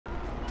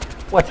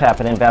What's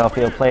happening,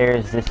 Battlefield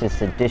players? This is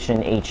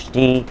Sedition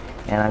HD,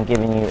 and I'm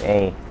giving you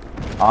a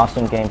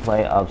awesome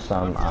gameplay of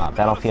some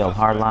Battlefield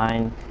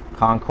Hardline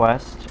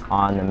Conquest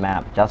on the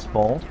map Dust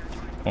Bowl,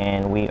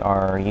 and we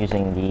are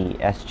using the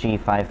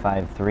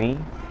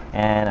SG553,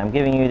 and I'm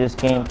giving you this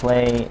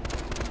gameplay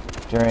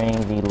during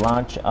the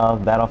launch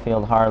of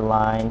Battlefield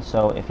Hardline.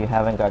 So if you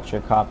haven't got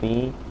your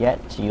copy yet,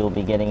 you'll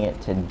be getting it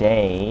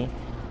today,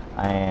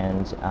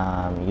 and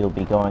you'll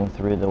be going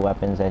through the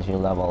weapons as you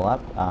level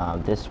up.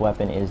 This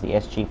weapon is the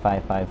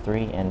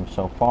SG553, and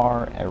so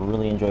far I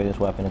really enjoy this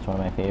weapon. It's one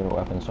of my favorite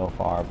weapons so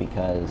far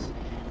because,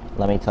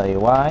 let me tell you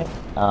why.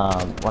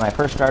 When I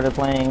first started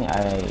playing,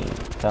 I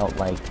felt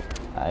like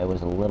I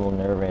was a little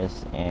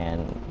nervous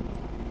and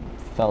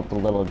felt a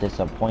little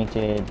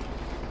disappointed.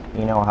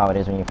 You know how it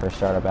is when you first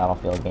start a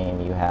Battlefield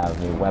game. You have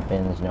new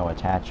weapons, no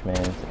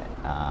attachments.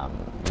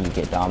 You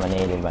get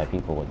dominated by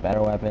people with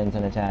better weapons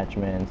and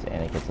attachments,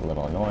 and it gets a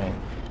little annoying.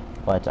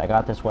 But I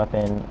got this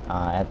weapon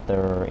at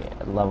the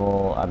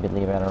level, I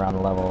believe at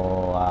around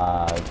level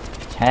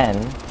 10,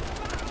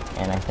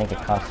 and I think it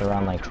costs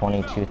around like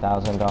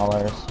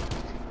 $22,000.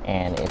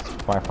 And it's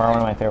by far one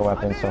of my favorite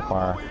weapons so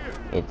far.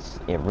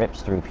 It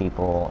rips through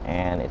people,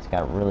 and it's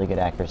got really good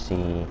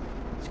accuracy.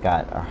 It's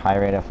got a high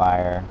rate of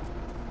fire.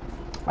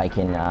 I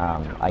can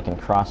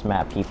cross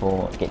map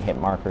people, get hit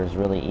markers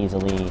really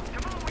easily,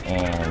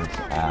 and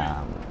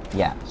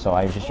yeah, so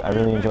I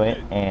really enjoy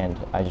it, and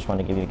I just want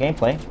to give you a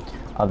gameplay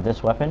of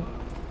this weapon.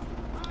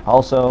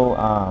 Also,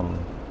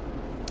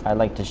 I'd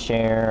like to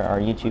share our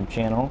YouTube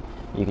channel.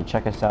 You can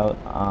check us out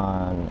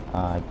on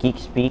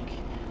GeekSpeak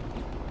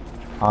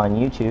on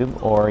YouTube,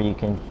 or you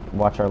can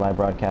watch our live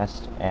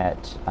broadcast at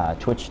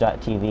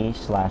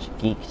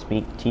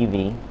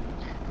twitch.tv/GeekSpeakTV.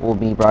 We'll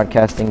be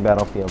broadcasting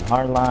Battlefield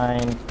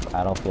Hardline,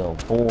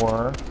 Battlefield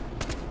 4,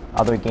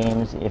 other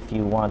games. If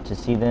you want to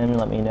see them,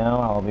 let me know.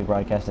 I'll be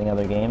broadcasting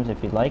other games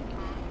if you'd like.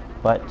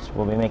 But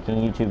we'll be making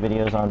YouTube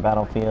videos on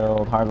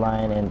Battlefield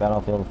Hardline and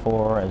Battlefield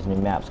 4 as new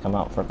maps come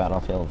out for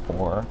Battlefield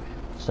 4.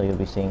 So you'll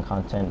be seeing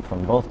content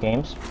from both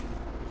games.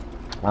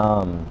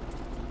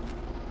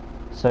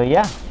 So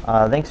yeah,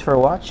 thanks for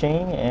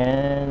watching,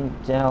 and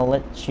I'll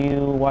let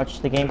you watch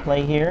the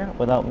gameplay here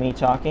without me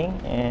talking,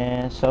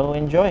 and so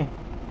enjoy.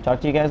 Talk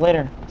to you guys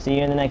later. See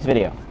you in the next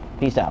video.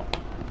 Peace out.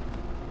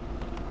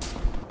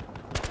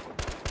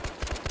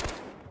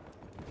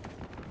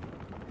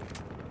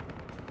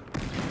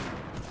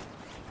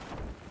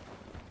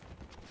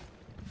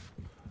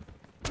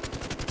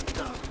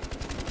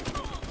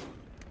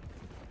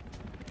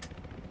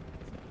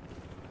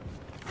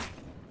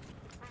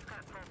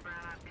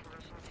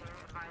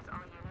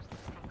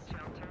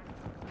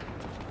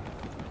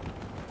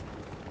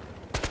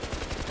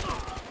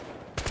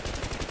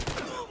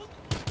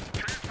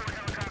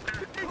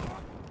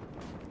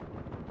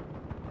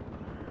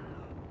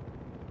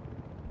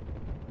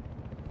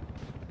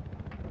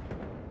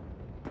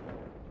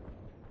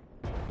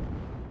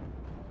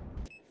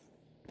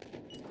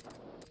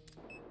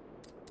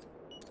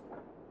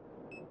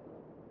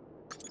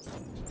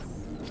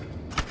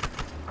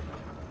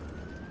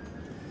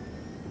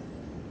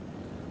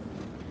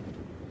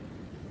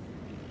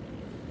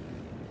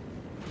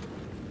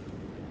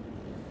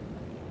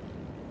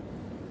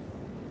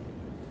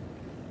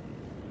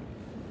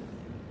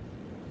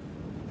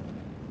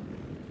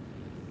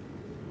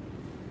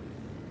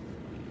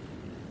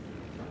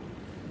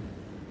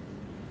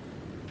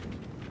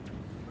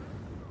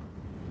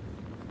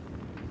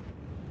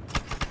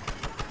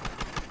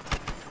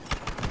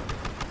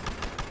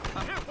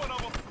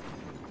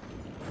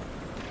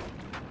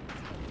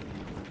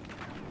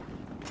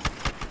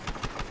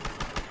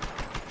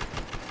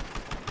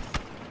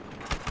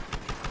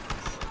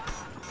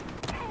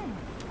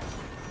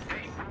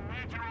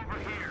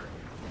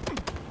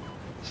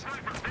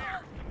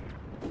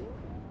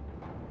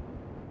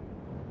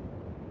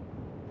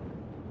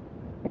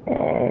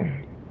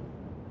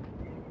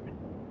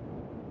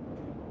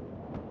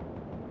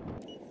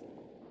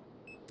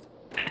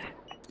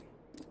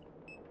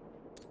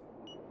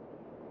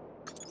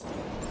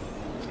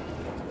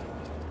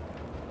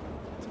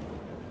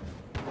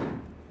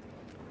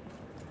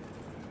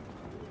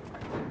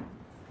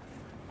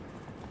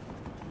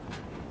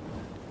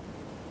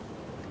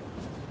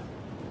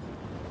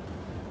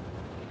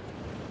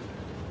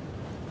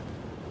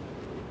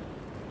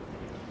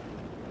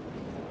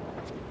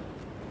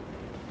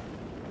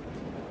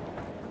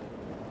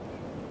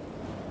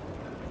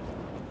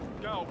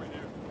 Over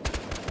here.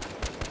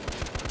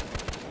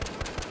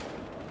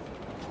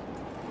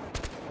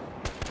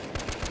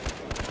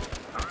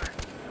 Alright,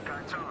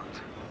 guy talked.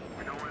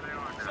 We know where they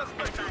are now.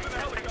 Suspect in the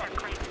helicopter.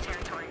 Claim the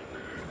territory.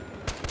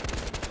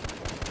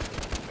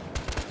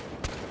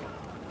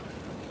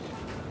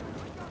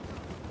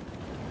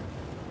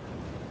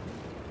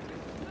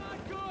 Not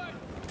good.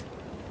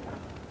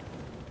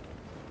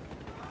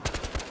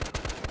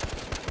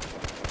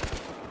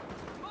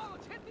 Come on,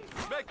 let's hit these.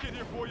 Back in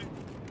here for you.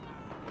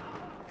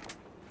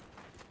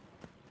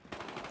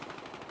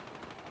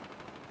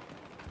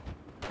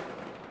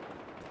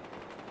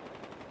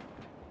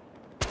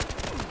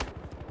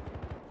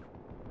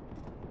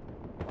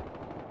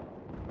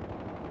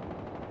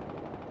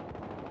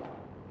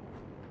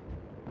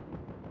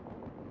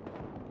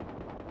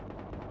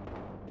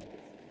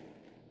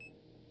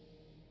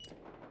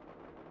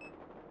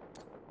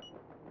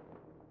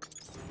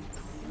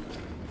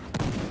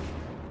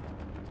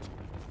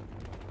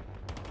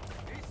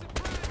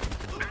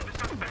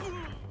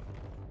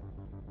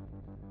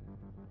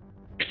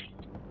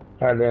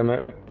 God damn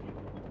it.